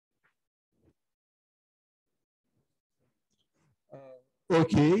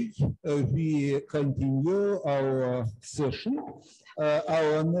Okay, we continue our session.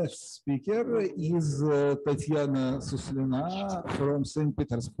 Our next speaker is Tatiana Suslina from St.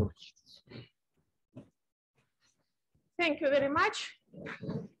 Petersburg. Thank you very much.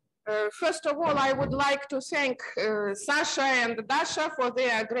 First of all, I would like to thank Sasha and Dasha for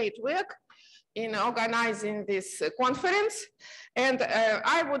their great work in organizing this conference. And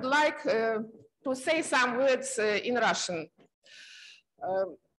I would like to say some words in Russian.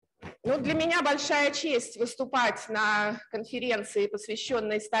 Ну, для меня большая честь выступать на конференции,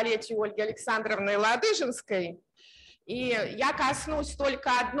 посвященной столетию Ольги Александровны Ладыженской. И я коснусь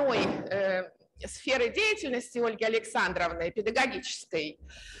только одной сферы деятельности Ольги Александровны, педагогической.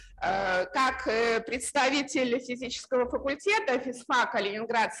 Как представитель физического факультета физфака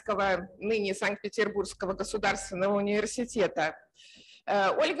Ленинградского, ныне Санкт-Петербургского государственного университета,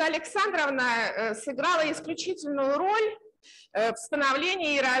 Ольга Александровна сыграла исключительную роль в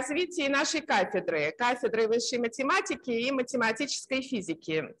становлении и развитии нашей кафедры высшей математики и математической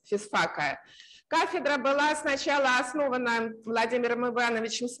физики физфака. Кафедра была сначала основана Владимиром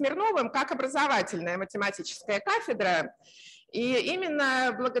Ивановичем Смирновым как образовательная математическая кафедра. И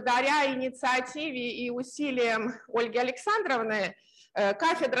именно благодаря инициативе и усилиям Ольги Александровны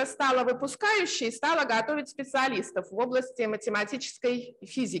кафедра стала выпускающей, стала готовить специалистов в области математической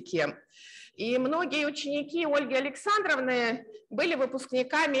физики. И многие ученики Ольги Александровны были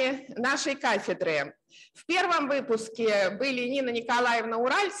выпускниками нашей кафедры. В первом выпуске были Нина Николаевна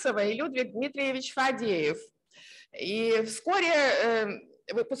Уральцева и Людвиг Дмитриевич Фадеев. И вскоре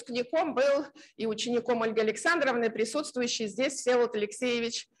выпускником был и учеником Ольги Александровны, присутствующий здесь Всеволод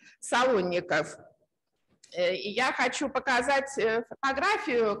Алексеевич Солонников. И я хочу показать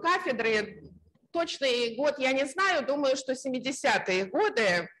фотографию кафедры. Точный год я не знаю, думаю, что 70-е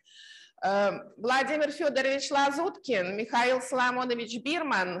годы. Владимир Федорович Лазуткин, Михаил Соломонович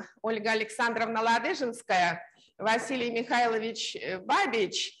Бирман, Ольга Александровна Ладыженская, Василий Михайлович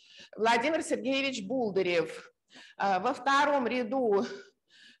Бабич, Владимир Сергеевич Булдырев. Во втором ряду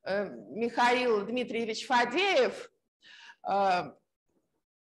Михаил Дмитриевич Фадеев,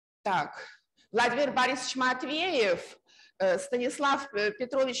 Владимир Борисович Матвеев, Станислав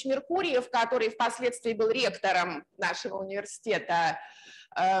Петрович Меркурьев, который впоследствии был ректором нашего университета,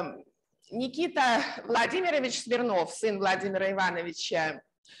 Никита Владимирович Смирнов, сын Владимира Ивановича,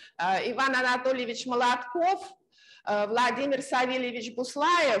 Иван Анатольевич Молотков, Владимир Савельевич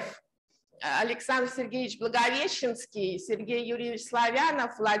Буслаев, Александр Сергеевич Благовещенский, Сергей Юрьевич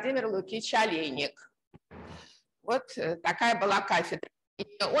Славянов, Владимир Лукич Олейник. Вот такая была кафедра. И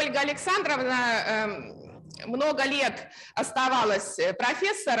Ольга Александровна много лет оставалась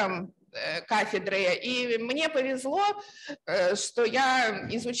профессором кафедры, и мне повезло, что я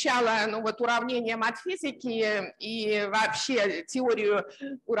изучала уравнения матфизики и вообще теорию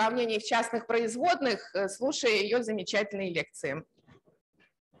уравнений в частных производных, слушая ее замечательные лекции.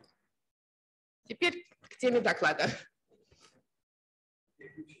 Теперь к теме доклада.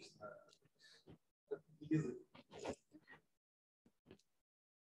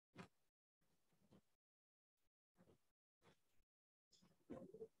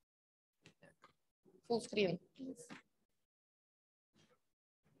 Full screen.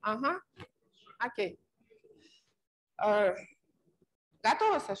 Ага, окей.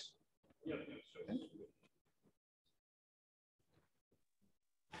 Готово, Саш? Нет, все.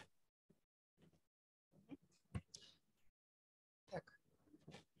 Так.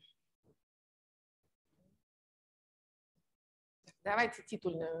 Давайте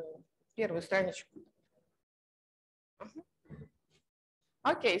титульную, первую страничку.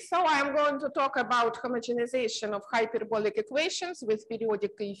 Okay, so I'm going to talk about homogenization of hyperbolic equations with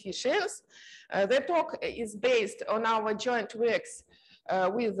periodic coefficients. The talk is based on our joint works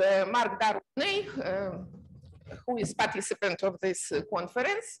with Mark Darnay, who is participant of this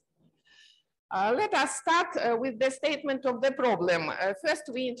conference. Let us start with the statement of the problem. First,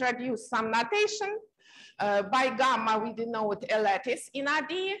 we introduce some notation. By gamma, we denote a lattice in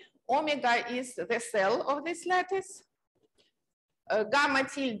AD. Omega is the cell of this lattice. Gamma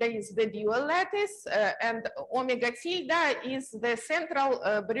tilde is the dual lattice, and omega tilde is the central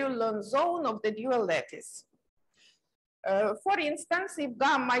Brillouin zone of the dual lattice. For instance, if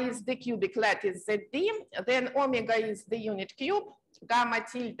gamma is the cubic lattice ZD, then omega is the unit cube. Gamma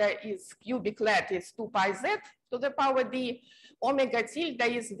tilde is cubic lattice 2 pi z to the power d. Omega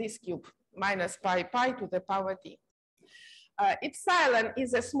tilde is this cube, minus pi pi to the power d. Epsilon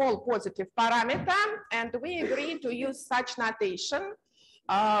is a small positive parameter, and we agree to use such notation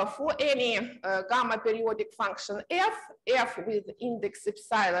for any gamma periodic function f with index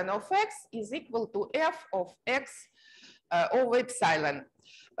epsilon of x is equal to f of x over epsilon.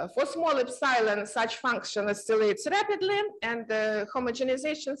 For small epsilon, such function oscillates rapidly, and the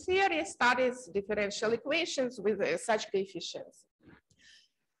homogenization theory studies differential equations with such coefficients.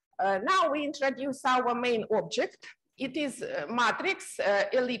 Now we introduce our main object. It is a matrix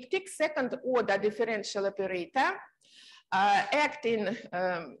elliptic second order differential operator acting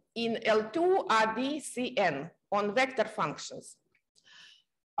in L2 RDCN on vector functions.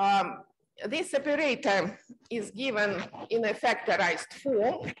 This operator is given in a factorized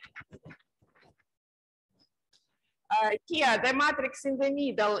form. Here, the matrix in the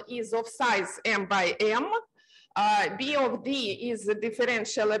middle is of size m by m. B of D is a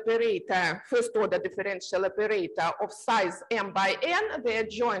differential operator, first order differential operator of size m by n. The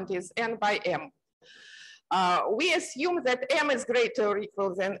adjoint is n by m. We assume that m is greater or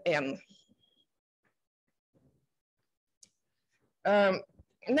equal than n.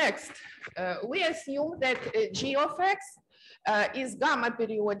 Next, we assume that g of x is gamma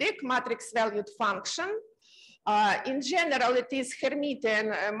periodic matrix valued function. In general, it is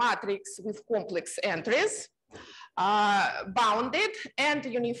Hermitian matrix with complex entries, bounded and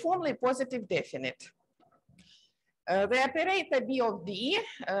uniformly positive definite. The operator B of D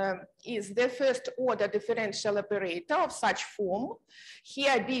is the first order differential operator of such form.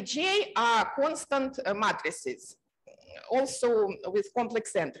 Here Bj are constant matrices, also with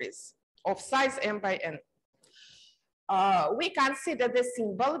complex entries of size m by n. We consider the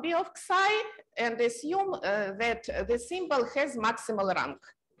symbol B of psi and assume that the symbol has maximal rank.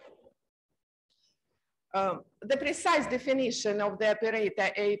 The precise definition of the operator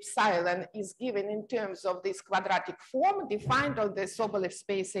A epsilon is given in terms of this quadratic form defined on the Sobolev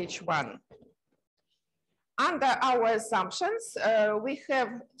space H1. Under our assumptions, we have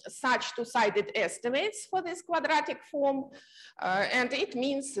such two-sided estimates for this quadratic form, and it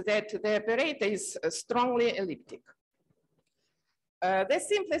means that the operator is strongly elliptic. The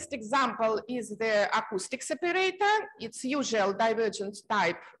simplest example is the acoustics operator. It's usual divergent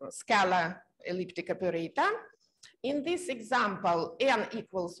type scalar elliptic operator. In this example, n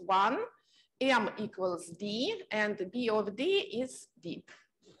equals 1, m equals d, and b of d is d.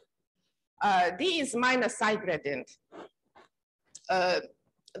 D is minus I gradient.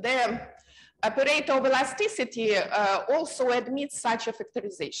 The operator of elasticity also admits such a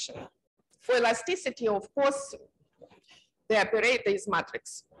factorization. For elasticity, of course, the operator is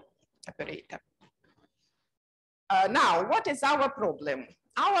matrix operator. Now, what is our problem?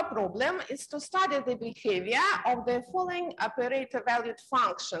 Our problem is to study the behavior of the following operator valued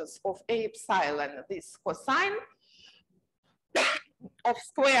functions of A epsilon, this cosine of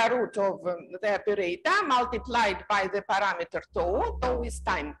square root of the operator multiplied by the parameter tau. Tau is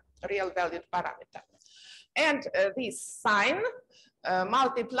time, real valued parameter. And this sine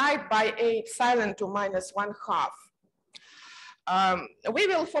multiplied by A epsilon to minus 1/2. We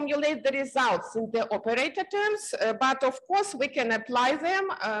will formulate the results in the operator terms, but of course we can apply them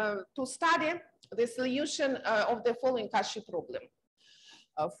to study the solution of the following Cauchy problem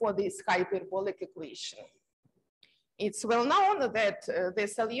for this hyperbolic equation. It's well known that the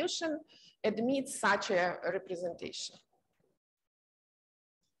solution admits such a representation.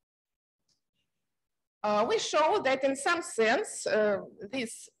 We show that in some sense,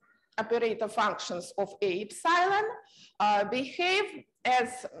 these operator functions of A epsilon behave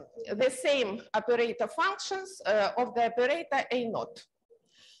as the same operator functions of the operator A naught.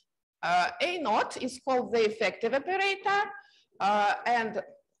 A naught is called the effective operator, and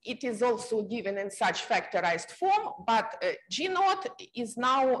it is also given in such factorized form, but G naught is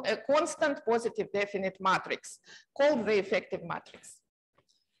now a constant positive definite matrix called the effective matrix.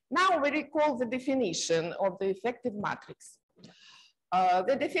 Now we recall the definition of the effective matrix.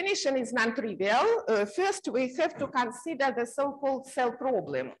 The definition is non-trivial. First, we have to consider the so-called cell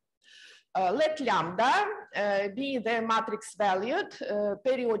problem. Let lambda be the matrix valued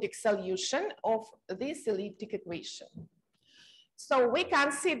periodic solution of this elliptic equation. So we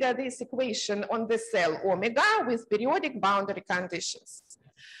consider this equation on the cell omega with periodic boundary conditions.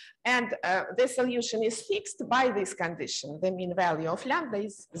 And the solution is fixed by this condition. The mean value of lambda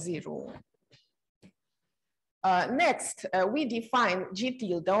is 0. Next, we define G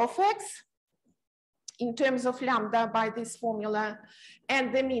tilde of x in terms of lambda by this formula.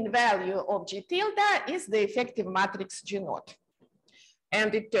 And the mean value of G tilde is the effective matrix G naught.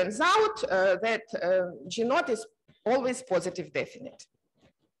 And it turns out that G naught is always positive definite.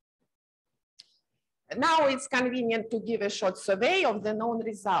 Now it's convenient to give a short survey of the known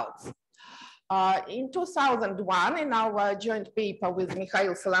results. In 2001, in our joint paper with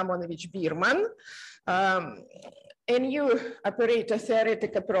Mikhail Solomonovich Birman, a new operator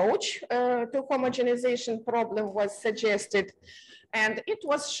theoretic approach to homogenization problem was suggested, and it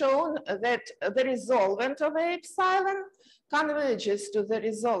was shown that the resolvent of A epsilon converges to the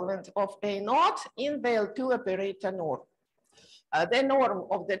resolvent of A naught in the L2 operator norm. The norm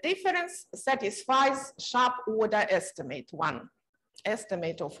of the difference satisfies sharp order estimate 1,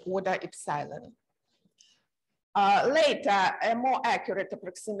 estimate of order epsilon. Later, a more accurate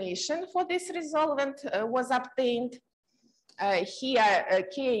approximation for this resolvent was obtained. Here,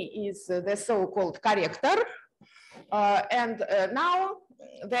 K is the so-called corrector, and now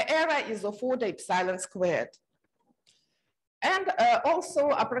the error is of order epsilon squared. And also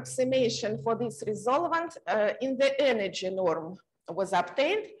approximation for this resolvent in the energy norm was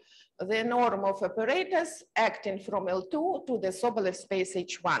obtained, the norm of operators acting from L2 to the Sobolev space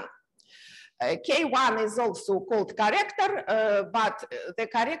H1. K1 is also called corrector, but the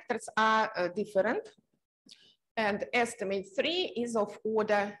correctors are different. And estimate 3 is of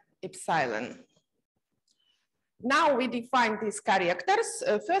order epsilon. Now we define these correctors.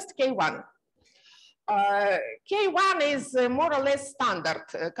 First, K1. K1 is more or less standard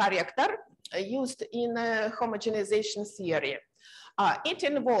corrector used in homogenization theory. It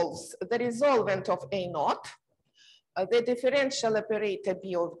involves the resolvent of A naught, the differential operator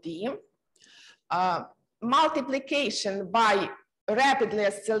B of D, multiplication by rapidly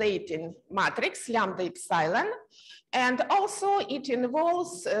oscillating matrix lambda epsilon, and also it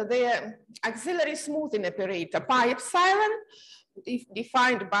involves the auxiliary smoothing operator pi epsilon,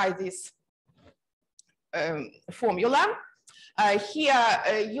 defined by this formula.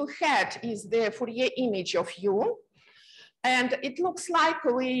 Here U hat is the Fourier image of U, and it looks like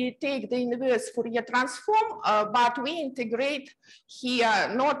we take the inverse Fourier transform, but we integrate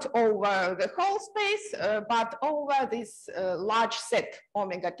here not over the whole space, but over this large set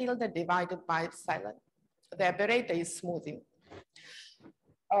omega tilde divided by epsilon. The operator is smoothing.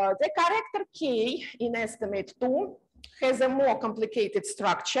 The corrector K in estimate 2 has a more complicated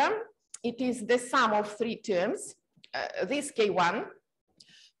structure. It is the sum of 3 terms, this K1,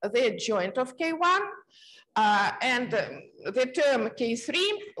 the adjoint of K1, and the term K3,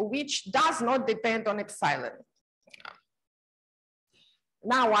 which does not depend on epsilon.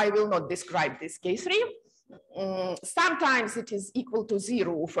 Now I will not describe this K3. Sometimes it is equal to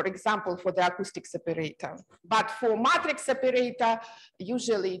 0, for example, for the acoustics operator. But for matrix operator,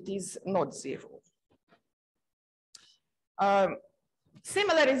 usually it is not 0.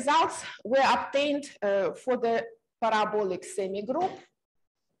 Similar results were obtained for the parabolic semigroup.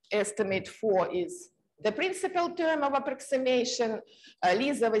 Estimate 4 is the principal term of approximation.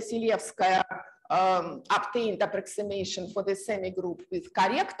 Ladyzhenskaya obtained approximation for the semigroup with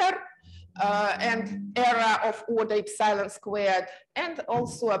corrector and error of order epsilon squared, and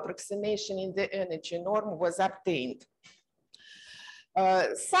also approximation in the energy norm was obtained.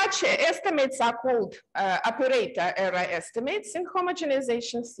 Such estimates are called operator error estimates in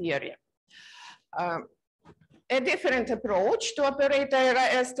homogenization theory. A different approach to operator error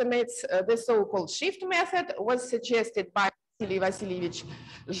estimates, the so-called shift method, was suggested by Vasily Vasilyevich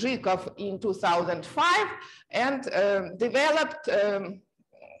Zhykov in 2005 and developed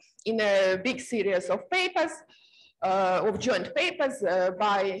in a big series of papers, of joint papers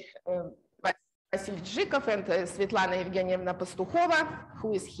by Vasily Zhykov and Svetlana Evgenievna Pastukhova,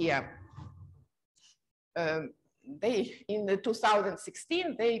 who is here. In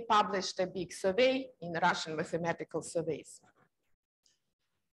 2016, they published a big survey in Russian Mathematical Surveys.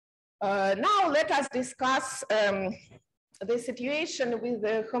 Now let us discuss the situation with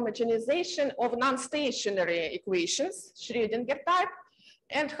the homogenization of non-stationary equations, Schrödinger type,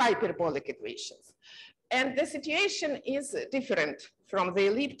 and hyperbolic equations. And the situation is different from the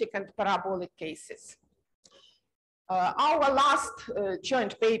elliptic and parabolic cases. Our last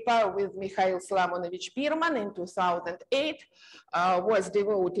joint paper with Mikhail Solomonovich Birman in 2008 was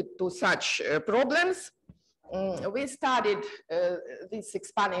devoted to such problems. We studied this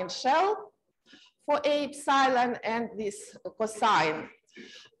exponential for A epsilon and this cosine.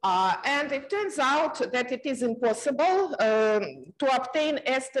 And it turns out that it is impossible to obtain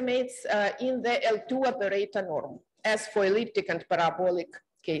estimates in the L2 operator norm, as for elliptic and parabolic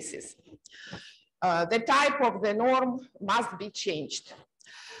cases. The type of the norm must be changed.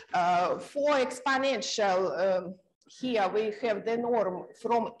 For exponential, here we have the norm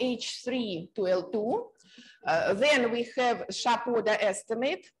from H3 to L2. Then we have sharp order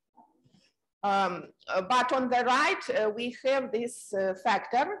estimate. But on the right, we have this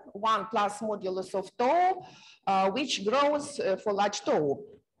factor, 1 plus modulus of tau, which grows for large tau.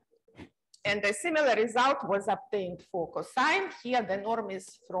 And a similar result was obtained for cosine. Here the norm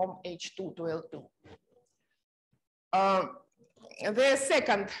is from H2 to L2. The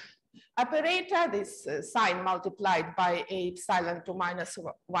second operator, this sign multiplied by a epsilon to minus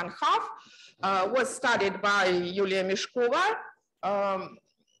 1/2, was studied by Yulia Mishkova.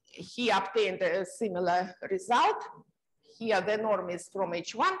 He obtained a similar result. Here the norm is from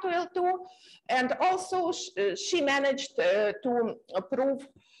H1 to L2, and also she managed to prove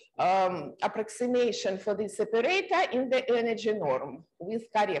approximation for this operator in the energy norm with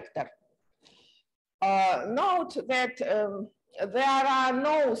corrector. Note that there are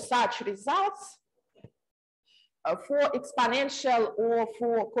no such results for exponential or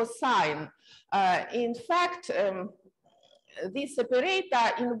for cosine. In fact, this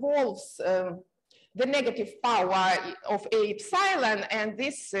operator involves the negative power of a epsilon, and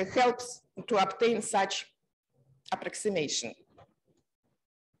this helps to obtain such approximation.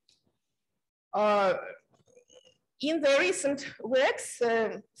 In the recent works,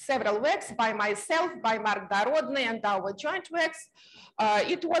 several works by myself, by Mark Dorodny, and our joint works,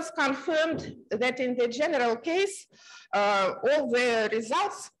 it was confirmed that in the general case, all the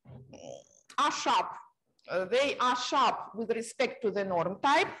results are sharp. They are sharp with respect to the norm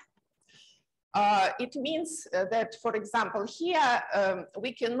type. It means that, for example, here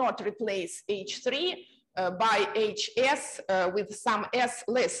we cannot replace H3 by HS with some S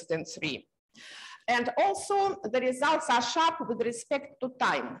less than 3. And also the results are sharp with respect to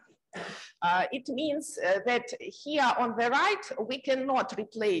time. It means that here on the right, we cannot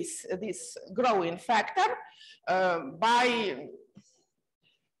replace this growing factor by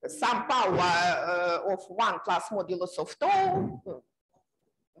some power of 1 plus modulus of tau,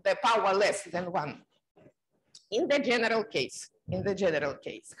 the power less than 1, in the general case.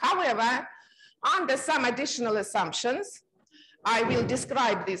 However, under some additional assumptions, I will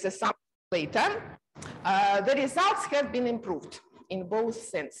describe these assumptions later, the results have been improved in both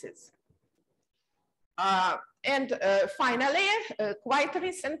senses. And finally, quite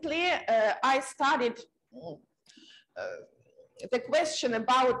recently, I studied the question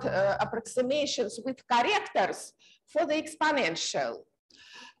about approximations with correctors for the exponential.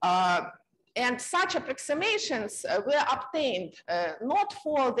 And such approximations were obtained not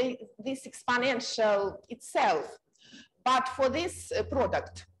for this exponential itself, but for this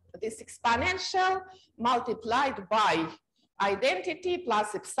product, this exponential multiplied by identity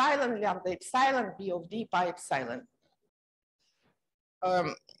plus epsilon, lambda epsilon, b of d pi epsilon.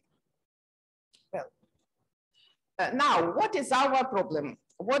 Now, what is our problem?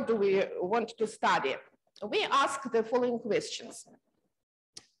 What do we want to study? We ask the following questions.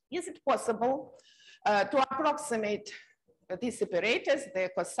 Is it possible to approximate these operators, the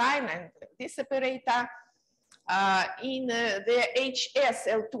cosine and this operator, in the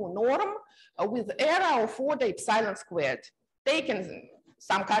HSL2 norm with error of order epsilon squared, taking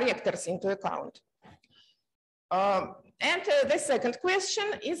some correctors into account? And the second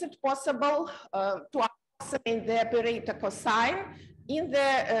question, is it possible to approximate the operator cosine in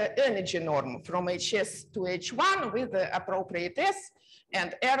the energy norm from HS to H1 with the appropriate S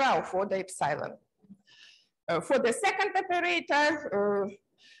and error of order epsilon? For the second operator,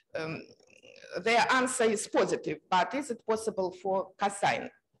 the answer is positive, but is it possible for cosine?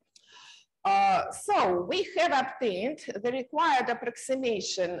 So we have obtained the required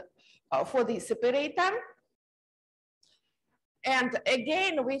approximation for this operator. And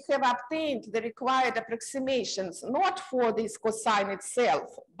again, we have obtained the required approximations, not for this cosine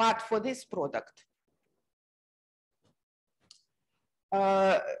itself, but for this product.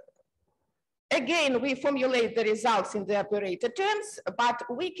 Again, we formulate the results in the operator terms, but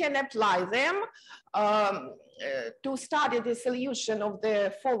we can apply them to study the solution of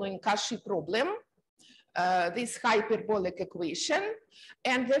the following Cauchy problem, this hyperbolic equation.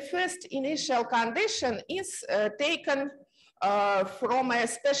 And the first initial condition is taken from a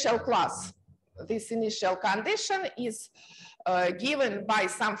special class. This initial condition is given by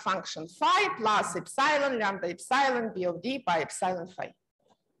some function phi plus epsilon, lambda epsilon, b of d by epsilon phi.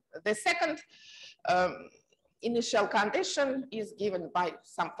 The second initial condition is given by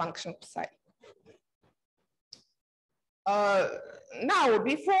some function psi. Now,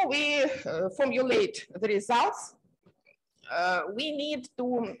 before we formulate the results, we need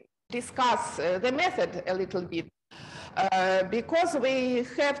to discuss the method a little bit, because we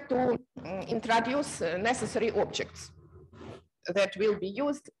have to introduce necessary objects that will be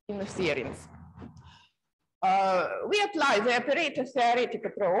used in the theorems. We apply the operator theoretic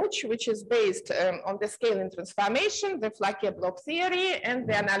approach, which is based on the scaling transformation, the Flaquet block theory, and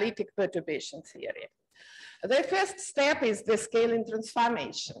the analytic perturbation theory. The first step is the scaling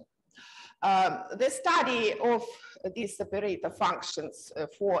transformation. The study of these operator functions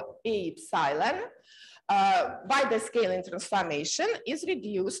for a epsilon by the scaling transformation is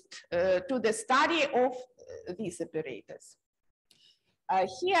reduced to the study of these operators.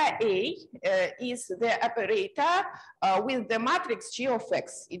 Here A is the operator with the matrix G of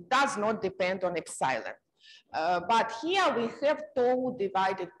X. It does not depend on epsilon. But here we have tau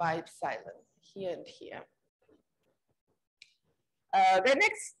divided by epsilon, here and here. The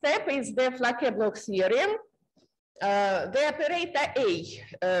next step is the Flaquet-Bloch theorem. The operator A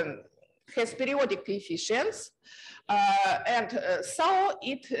has periodic coefficients, so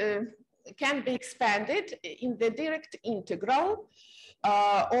it can be expanded in the direct integral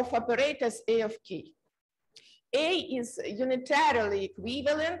of operators A of k. A is unitarily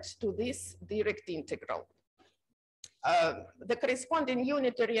equivalent to this direct integral. The corresponding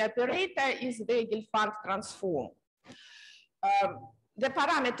unitary operator is the Wegelfund transform. The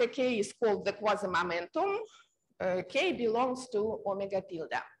parameter k is called the quasi-momentum. K belongs to omega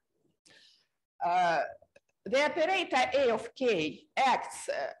tilde. The operator A of k acts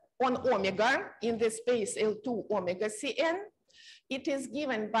on omega in the space L2 omega Cn. It is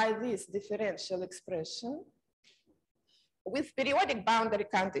given by this differential expression with periodic boundary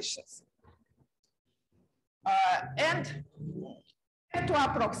conditions. And to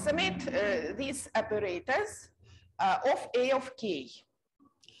approximate these operators of A of k,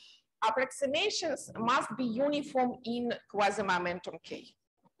 approximations must be uniform in quasi-momentum k.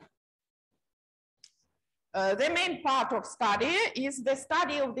 The main part of study is the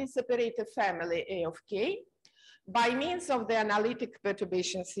study of this operator family A of k by means of the analytic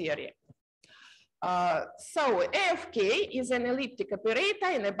perturbation theory. So A of k is an elliptic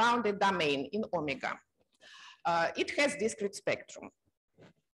operator in a bounded domain in omega. It has discrete spectrum.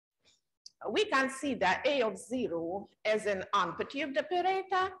 We consider A of 0 as an unperturbed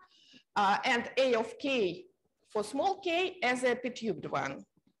operator and A of k for small k as a perturbed one.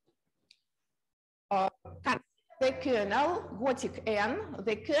 The kernel, Gotic n,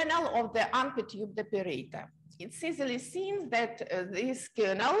 the kernel of the unperturbed operator. It's easily seen that this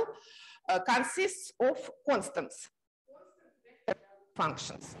kernel consists of constants,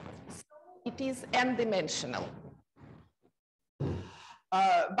 functions. So it is n-dimensional.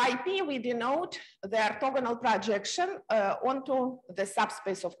 By P, we denote the orthogonal projection onto the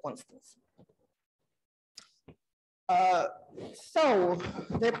subspace of constants. So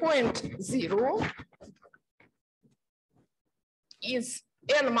the point 0 is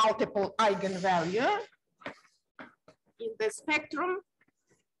n multiple eigenvalue in the spectrum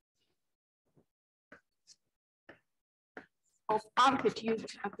of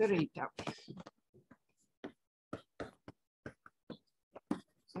unperturbed operator.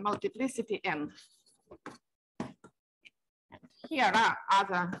 Multiplicity n. Here are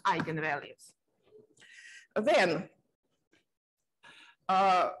other eigenvalues. Then,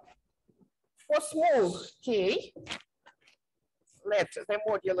 for small k, let the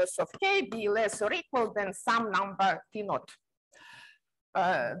modulus of k be less or equal than some number t naught.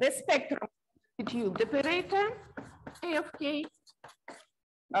 The spectrum perturbed operator A of k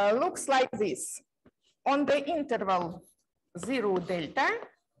looks like this. On the interval 0 delta,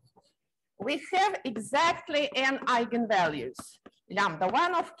 we have exactly n eigenvalues, lambda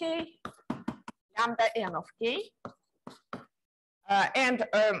 1 of k, lambda n of k, and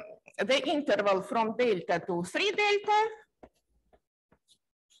the interval from delta to 3 delta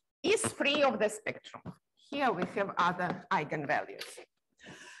is free of the spectrum. Here we have other eigenvalues.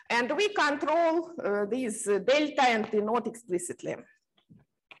 And we control these delta and t naught explicitly.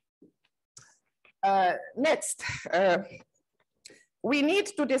 Next, we need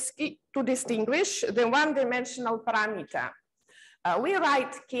to distinguish the one-dimensional parameter. We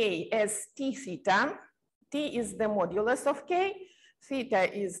write k as t theta. T is the modulus of k.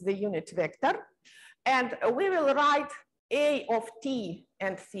 Theta is the unit vector. And we will write A of t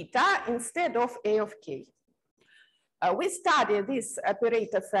and theta instead of A of k. We study this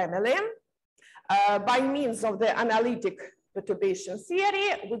operator family by means of the analytic perturbation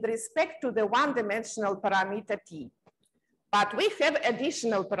theory with respect to the one-dimensional parameter t. But we have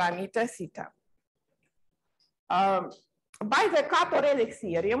additional parameter theta. By the Capo-Relic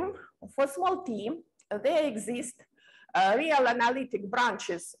theorem, for small t, there exist real analytic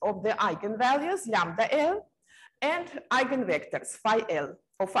branches of the eigenvalues lambda L and eigenvectors phi L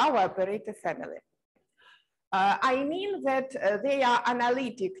of our operator family. I mean that they are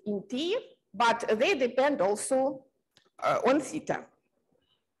analytic in t, but they depend also on theta.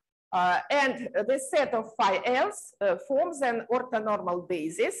 And the set of phi L's forms an orthonormal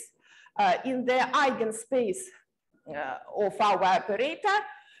basis in the eigenspace of our operator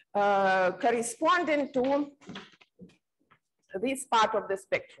corresponding to this part of the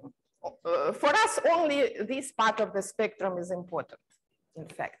spectrum. for us, only this part of the spectrum is important, in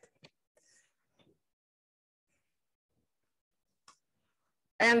fact.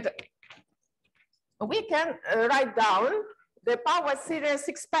 And we can write down the power series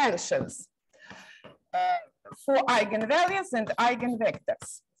expansions for eigenvalues and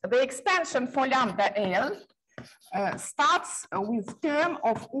eigenvectors. The expansion for lambda L starts with term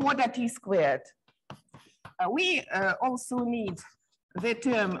of order t squared. We also need the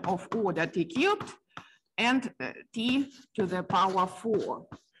term of order t cubed and t to the power 4.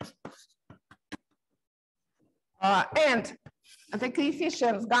 And the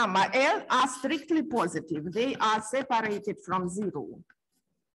coefficients gamma L are strictly positive. They are separated from 0.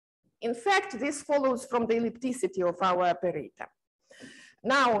 In fact, this follows from the ellipticity of our operator.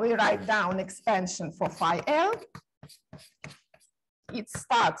 Now we write down expansion for phi L. It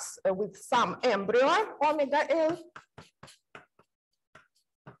starts with some embryo omega L.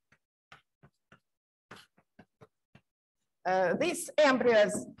 These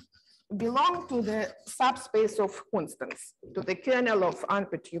embryos belong to the subspace of constants, to the kernel of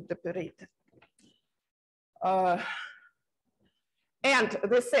unperturbed operator. And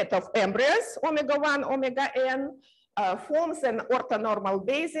the set of embryos, omega 1, omega n, forms an orthonormal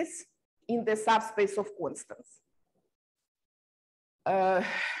basis in the subspace of constants.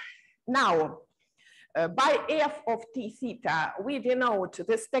 Now, by f of t theta, we denote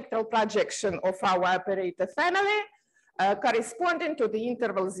the spectral projection of our operator family corresponding to the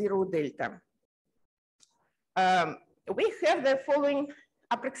interval 0 delta. We have the following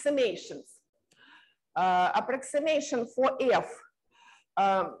approximations. Approximation for f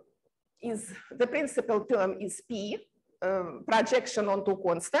is the principal term is p, projection onto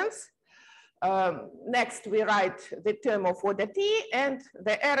constants. Next, we write the term of order t and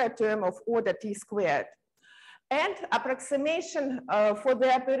the error term of order t squared. And approximation for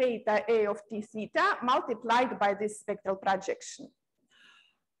the operator a of t theta multiplied by this spectral projection.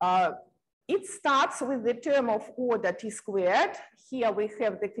 It starts with the term of order t squared. Here we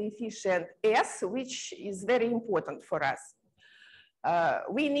have the coefficient s, which is very important for us.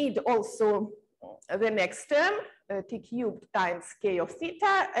 We need also the next term, t cubed times k of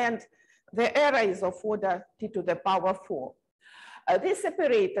theta, and the error is of order t to the power 4. These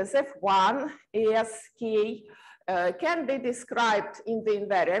operators f1, s, k can be described in the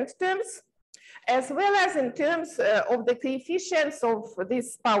invariant terms, as well as in terms of the coefficients of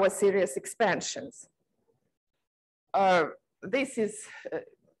these power series expansions. This is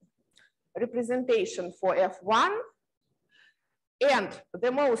representation for f1. And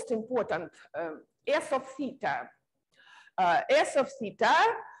the most important, s of theta. S of theta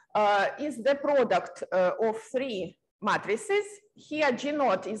is the product of 3 matrices. Here G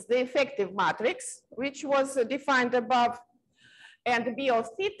naught is the effective matrix, which was defined above. And B of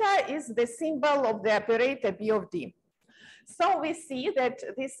theta is the symbol of the operator B of D. So we see that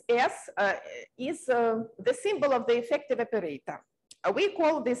this S is the symbol of the effective operator. We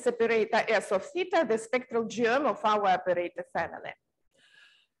call this operator S of theta the spectral germ of our operator family.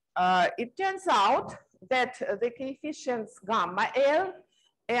 It turns out that the coefficients gamma L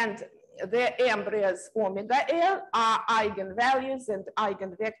and the embryos omega L are eigenvalues and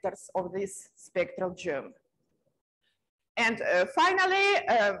eigenvectors of this spectral germ. And finally,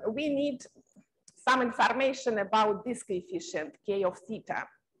 we need some information about this coefficient K of theta.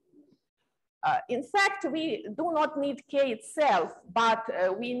 In fact, we do not need K itself, but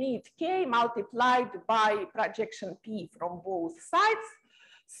we need K multiplied by projection P from both sides.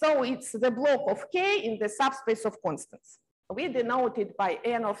 So it's the block of K in the subspace of constants. We denote it by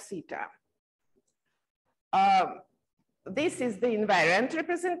N of theta. This is the invariant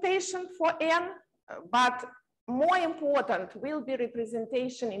representation for N, but more important will be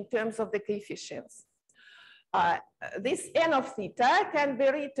representation in terms of the coefficients. This N of theta can be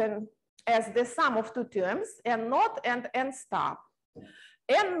written as the sum of 2 terms, N naught and N star.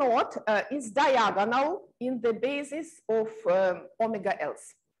 N naught is diagonal in the basis of omega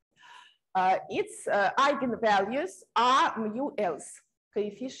L's. Its eigenvalues are mu L's,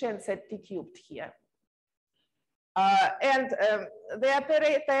 coefficients at t cubed here. And the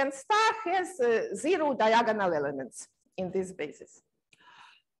operator N star has 0 diagonal elements in this basis.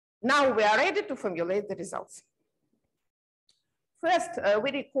 Now we are ready to formulate the results. First,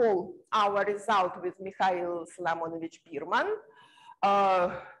 we recall our result with Mikhail Solomonovich Biermann.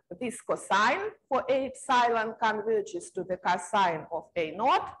 This cosine for A epsilon converges to the cosine of A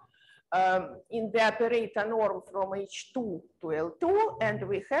naught in the operator norm from H2 to L2, and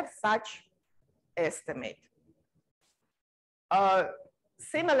we have such estimate.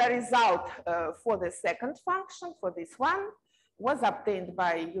 Similar result for the second function, for this one. was obtained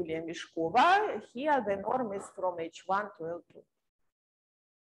by Yulia Mishkova. Here the norm is from H1 to L2.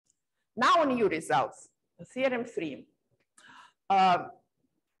 Now new results, theorem 3.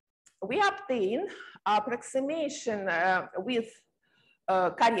 We obtain approximation with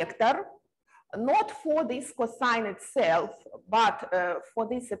corrector, not for this cosine itself, but for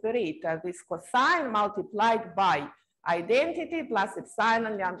this operator, this cosine multiplied by identity plus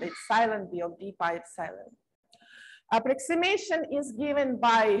epsilon lambda epsilon b of d pi epsilon. Approximation is given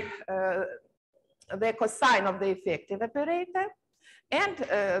by the cosine of the effective operator and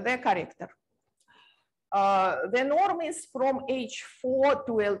the corrector. The norm is from H4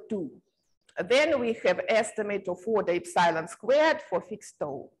 to L2. Then we have estimate of order epsilon squared for fixed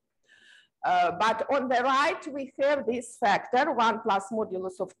tau. But on the right, we have this factor 1 plus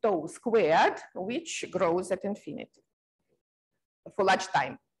modulus of tau squared, which grows at infinity for large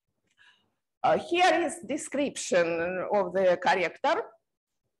time. Here is description of the corrector,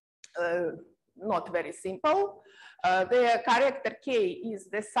 not very simple. The corrector K is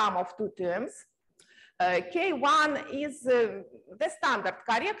the sum of two terms. K1 is the standard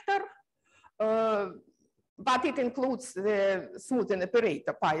corrector, but it includes the smoothing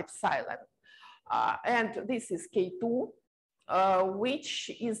operator pi epsilon. And this is K2, which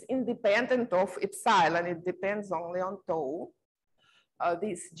is independent of epsilon. It depends only on tau.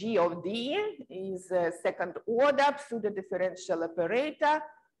 This G of D is a second order pseudo-differential operator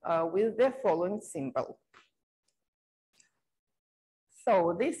with the following symbol.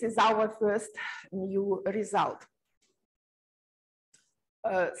 So this is our first new result.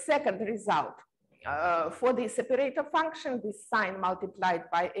 Second result, for this operator function, this sign multiplied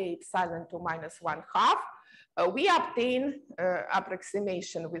by A epsilon to minus 1/2, we obtain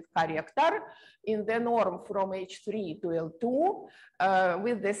approximation with corrector in the norm from H3 to L2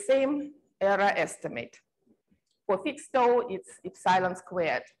 with the same error estimate. For fixed tau, it's epsilon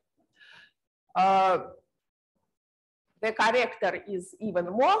squared. The corrector is even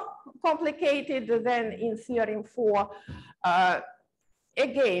more complicated than in theorem 4.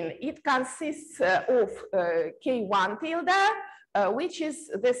 Again, it consists of K1 tilde, which is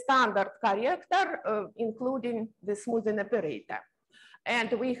the standard corrector, including the smoothing operator.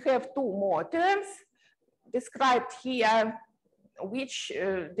 And we have two more terms described here, which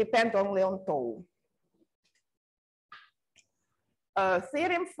depend only on tau.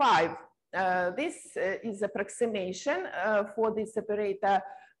 Theorem 5. This is approximation for this operator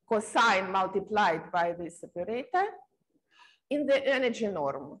cosine multiplied by this operator in the energy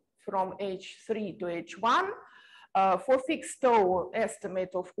norm from H3 to H1 for fixed tau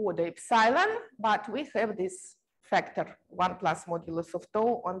estimate of order epsilon, but we have this factor 1 plus modulus of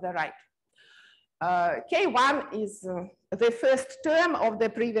tau on the right. K1 is the first term of the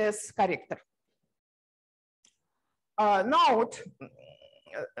previous corrector. Note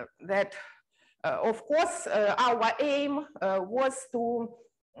that, of course, our aim was to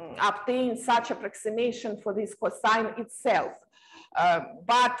obtain such approximation for this cosine itself.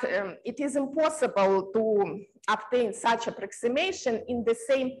 But it is impossible to obtain such approximation in the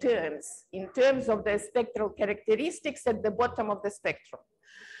same terms, in terms of the spectral characteristics at the bottom of the spectrum.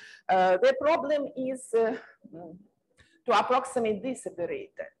 The problem is to approximate this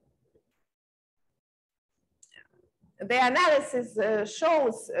operator. The analysis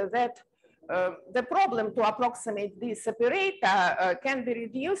shows that the problem to approximate this operator can be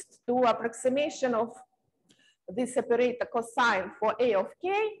reduced to approximation of this operator cosine for A of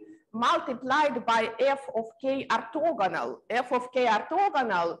k multiplied by f of k orthogonal. F of k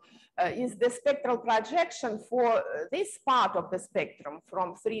orthogonal is the spectral projection for this part of the spectrum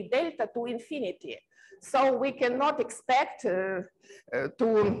from 3 delta to infinity. So we cannot expect to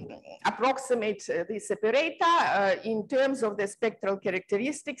approximate this operator in terms of the spectral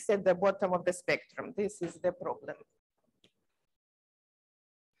characteristics at the bottom of the spectrum. This is the problem.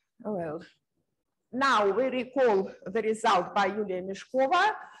 Well, now we recall the result by Yulia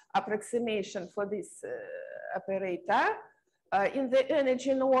Mishkova, approximation for this operator in the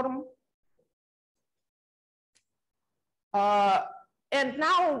energy norm. And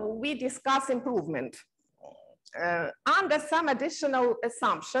now we discuss improvement. Under some additional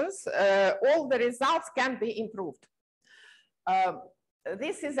assumptions, all the results can be improved.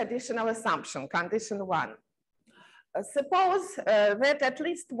 This is additional assumption, condition 1. Suppose that at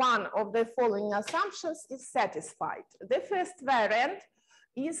least one of the following assumptions is satisfied. The first variant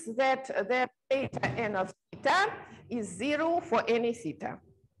is that the theta n of theta is 0 for any theta.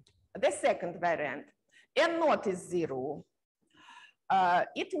 The second variant, n naught is 0.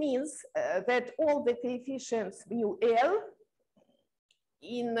 It means that all the coefficients mu L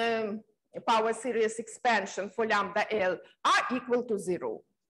in power series expansion for lambda L are equal to 0.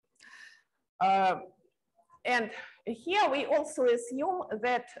 And here we also assume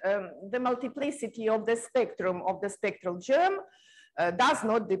that the multiplicity of the spectrum of the spectral germ does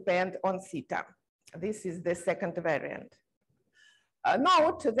not depend on theta. This is the second variant.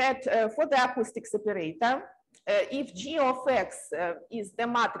 Note that for the acoustic separator, if G of X is the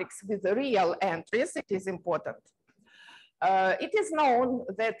matrix with real entries, it is important. It is known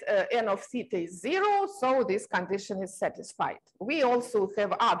that n of theta is 0, so this condition is satisfied. We also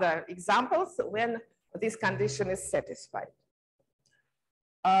have other examples when this condition is satisfied.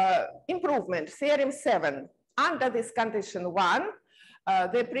 Improvement, theorem 7. Under this condition 1,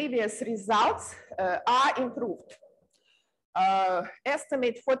 the previous results are improved.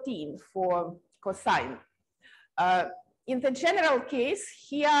 Estimate 14 for cosine. In the general case,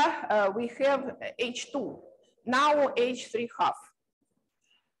 here we have H2, now H3 half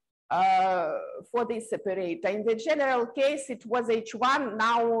for this separator. In the general case, it was H1,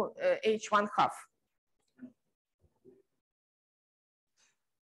 now H1 half.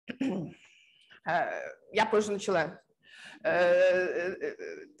 Я позже начала.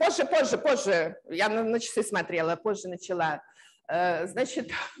 Позже. Я на часы смотрела, позже начала.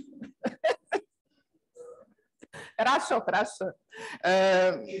 Значит, хорошо.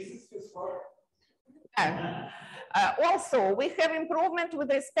 Also, we have improvement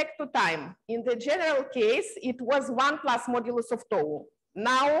with respect to time. In the general case, it was 1 plus modulus of tau.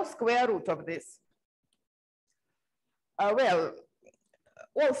 Now, square root of this. Well,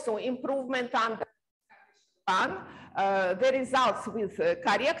 also improvement under 1. The results with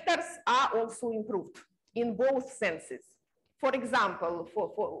correctors are also improved in both senses. For example,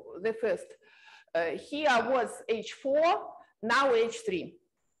 for the first, here was H4, now H3.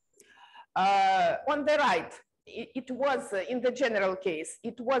 On the right, it was in the general case,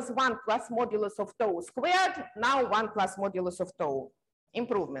 it was 1 plus modulus of tau squared, now 1 plus modulus of tau.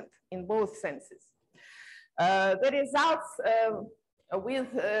 Improvement in both senses. The results with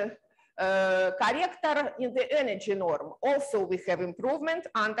corrector in the energy norm. Also, we have improvement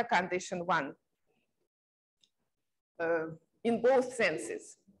under condition 1 in both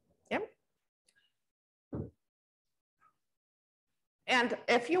senses. Yeah? And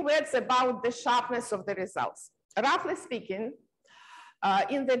a few words about the sharpness of the results. Roughly speaking,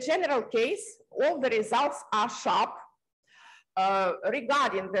 in the general case, all the results are sharp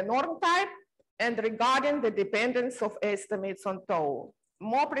regarding the norm type and regarding the dependence of estimates on tau.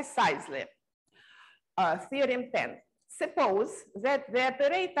 More precisely, theorem 10. Suppose that the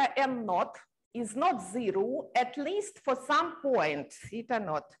operator M naught is not 0, at least for some point, theta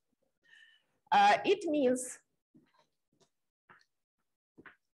naught. It means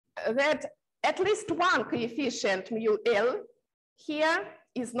that at least one coefficient mu L here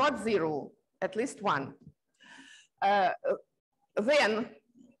is not 0, at least one. Then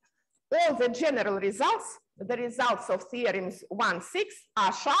all the general results, the results of theorems 1, 6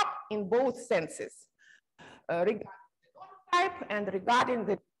 are sharp in both senses, regarding the norm type and regarding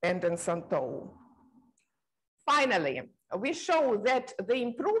the dependence on tau. Finally, we show that the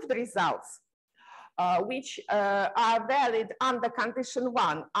improved results, which are valid under condition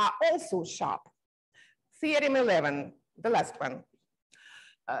 1, are also sharp. Theorem 11, the last one.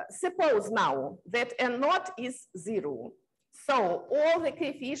 Suppose now that N naught is 0. So all the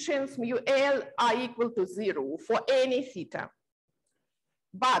coefficients mu L are equal to 0 for any theta.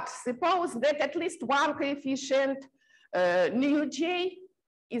 But suppose that at least one coefficient nu J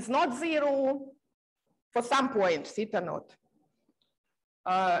is not 0 for some point theta naught.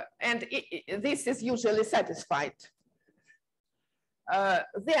 And this is usually satisfied.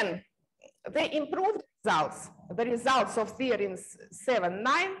 Then the improved results, the results of theorems 7,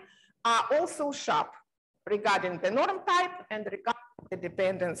 9 are also sharp regarding the norm type and regarding the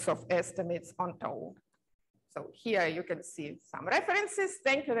dependence of estimates on tau. So here you can see some references.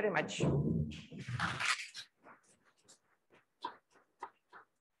 Thank you very much.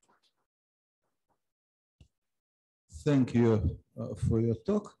 Thank you for your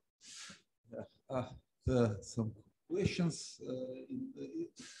talk. There are some questions.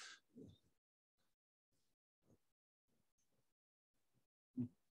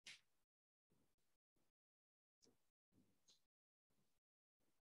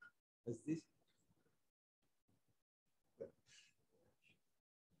 Is this?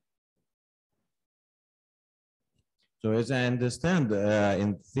 So as I understand,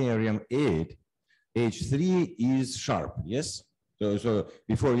 in theorem 8, H3 is sharp, yes? So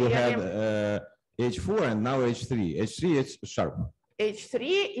before you had H4 and now H3. H3 is sharp. H3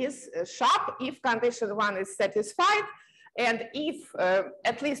 is sharp if condition 1 is satisfied, And if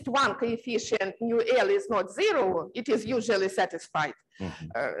at least one coefficient nu L is not zero, it is usually satisfied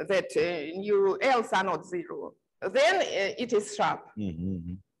that nu L's are not zero. Then it is sharp.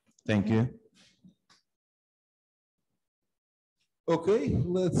 Thank you. Okay,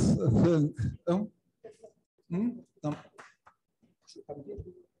 let's think.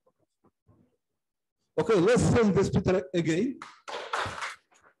 Okay, let's think this Peter again.